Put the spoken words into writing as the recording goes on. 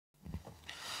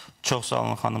Çox sağ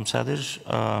olun, xanım sədr.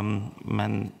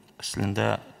 Mən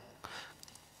əslində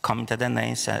komitədə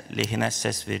nəyinsə lehinə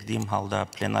səs verdiyim halda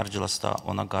plenar iclasda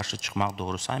ona qarşı çıxmaq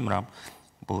doğru saymıram.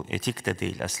 Bu etik də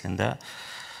deyil əslində.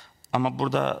 Amma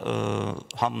burada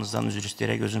hamınızdan üzr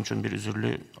istəyərək özüm üçün bir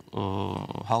üzürlü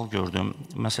hal gördüm.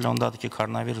 Məsələ ondadır ki,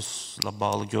 koronavirusla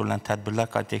bağlı görülən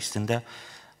tədbirlər kontekstində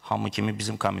hamı kimi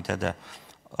bizim komitədə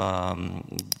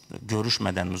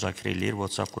görüşmədən müzakirə eləyir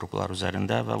WhatsApp qruplar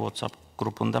üzərində və WhatsApp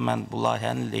qrupunda mən bu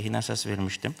layihənin lehinə səs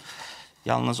vermişdim.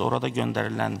 Yalnız orada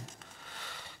göndərilən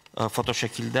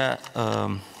fotoşəkildə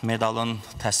medalın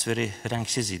təsviri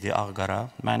rəngsiz idi, ağ-qara.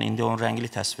 Mən indi onun rəngli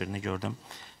təsvirini gördüm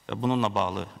və bununla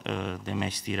bağlı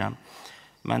demək istəyirəm.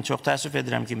 Mən çox təəssüf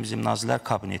edirəm ki, bizim Nazirlər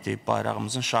Kabineti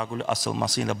bayrağımızın şaquli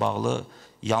asılması ilə bağlı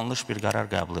yanlış bir qərar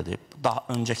qəbul edib. Daha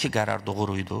öncəki qərar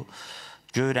doğru idi.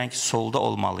 Göy rəng solda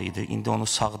olmalı idi. İndi onu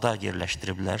sağda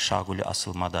yerləşdiriblər şaquli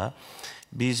asılmada.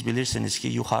 Biz bilirsiniz ki,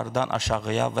 yuxarıdan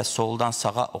aşağıya və soldan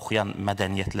sağa oxuyan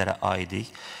mədəniyyətlərə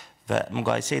aidik və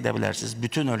müqayisə edə bilərsiniz.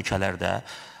 Bütün ölkələrdə,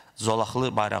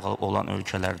 zolaqlı bayrağı olan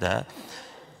ölkələrdə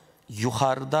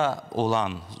yuxarıda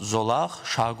olan zolaq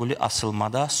şaquli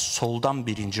asılmada soldan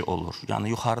birinci olur. Yəni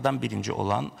yuxarıdan birinci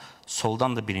olan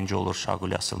soldan da birinci olur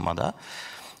şaquli asılmada.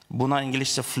 Buna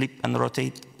İngiliscə flip and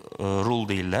rotate rule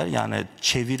deyirlər, yəni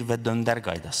çevir və döndər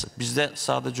qaydası. Bizdə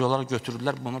sadəcə olaraq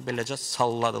götürdülər, bunu beləcə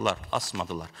salladılar,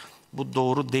 asmadılar. Bu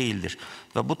doğru deyildir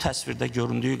və bu təsvirdə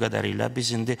göründüyü qədərilə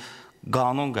biz indi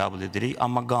qanun qəbul edirik,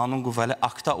 amma qanun qüvvəli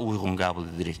akta uyğun qəbul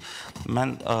edirik.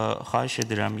 Mən xahiş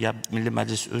edirəm, ya Milli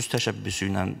Məclis öz təşəbbüsü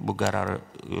ilə bu qərarı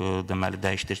deməli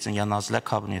dəyişdirsin, ya Nazirlər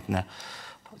Kabinetinə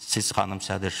siz xanım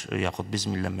sədr, yaxud biz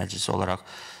Milli Məclisi olaraq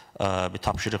bir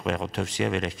tapşırıq və yaxud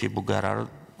tövsiyə verək ki, bu qərarı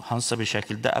hansısa bir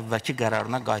şəkildə əvvəlki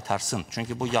qərarına qaytarsın.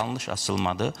 Çünki bu yanlış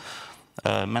asılmadır.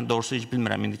 Mən doğrusu heç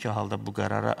bilmirəm indiki halda bu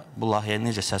qərara, bu layihəyə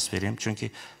necə səs verim.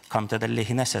 Çünki komitədə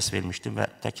lehinə səs vermişdim və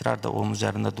təkrar da onun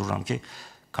üzərində dururam ki,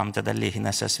 komitədə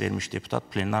lehinə səs vermiş deputat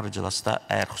plenar iclasda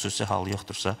əgər xüsusi hal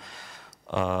yoxdursa,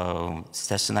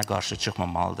 səsinə qarşı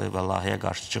çıxmamalıdır və layihəyə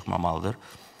qarşı çıxmamalıdır.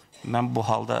 Mən bu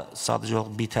halda sadəcə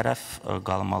olaraq bir tərəf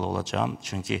qalmalı olacağım.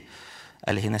 Çünki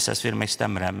əleyhinə səs vermək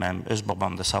istəmirəm. Mənim öz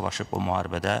babam da savaşıb o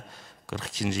müharibədə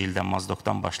 42-ci ildə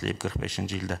Mazdokdan başlayıb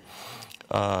 45-ci ildə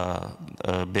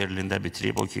Berlində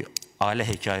bitirib. O ki, ailə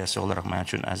hekayəsi olaraq mənim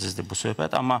üçün əzizdir bu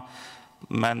söhbət. Amma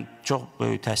mən çox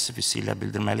böyük təəssüf hissi ilə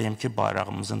bildirməliyim ki,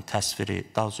 bayrağımızın təsviri,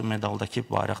 daha doğrusu medaldakı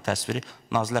bayraq təsviri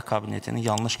Nazirlər Kabinetinin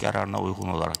yanlış qərarına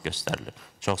uyğun olaraq göstərilir.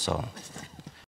 Çox sağ olun.